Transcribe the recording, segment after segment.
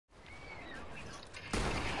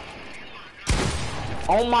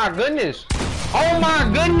Oh my goodness. Oh my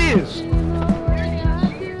goodness.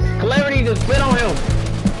 Clarity just spit on him.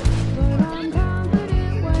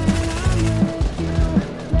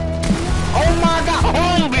 Oh my god.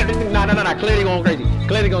 Oh, nah. Clarity going crazy.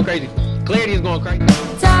 Clarity going crazy. Clarity is going crazy.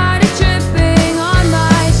 Tired of tripping on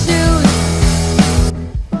my shoes.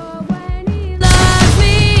 But when he loves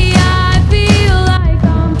me, I feel like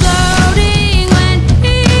I'm floating. When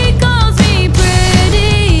he calls me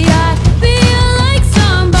pretty, I feel like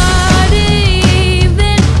somebody.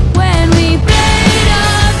 Even when we played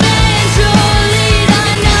eventually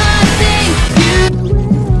done nothing, you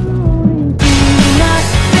will be my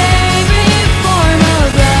favorite form of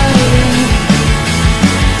loving.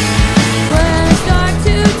 When I start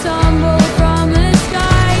to tumble from the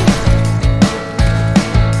sky,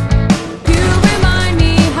 you remind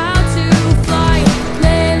me how to fly.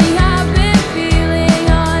 Lately I've been feeling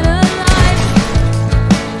unalive,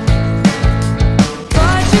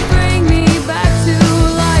 but you bring me back to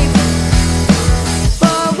life.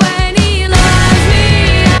 But when he loves me,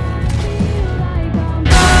 I feel like I'm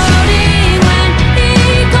floating. When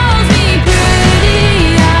he calls me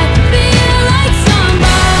pretty, I feel like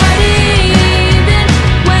somebody. Even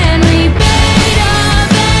when we played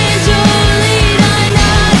eventually done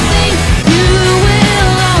nothing, you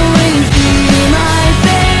will always be my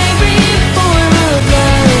favorite form of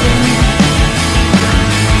loving.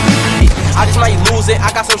 I just might lose it. I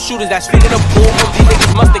got some shooters that's feeding the boom. These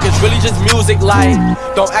niggas must think it's really just music. Like,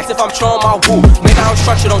 don't ask if I'm showing my woo. Nigga, I'm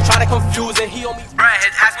structured, don't try to confuse it. He on me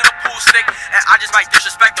breadhead, has me the pool stick, and I just might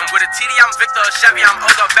disrespect him. With a TD, I'm Victor, a Chevy, I'm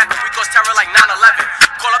older Beckham. We cause terror like 9/11.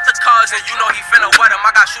 Call up the cuz and you know he finna wet him.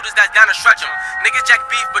 I got shooters that's down to stretch him. Niggas jack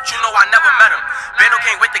beef, but you know I never met him. Bando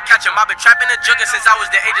can't wait to catch him. I've been trapping and jugging since I was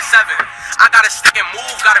the age of 7. I got a stick and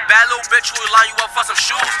move, got a bad little bitch who will line you up for some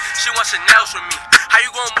shoes. She wants Chanel's from me. How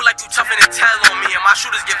you gonna move like you tough and tell on me? And my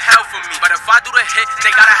shooters give hell for me. But if I do the hit,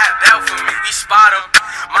 they gotta have bail for me. We spot them.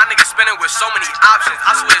 My niggas spinning with so many options.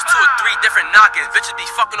 I swear it's 2 or 3 different knockers. Bitches be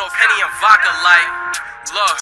fucking off Henny and vodka like, look.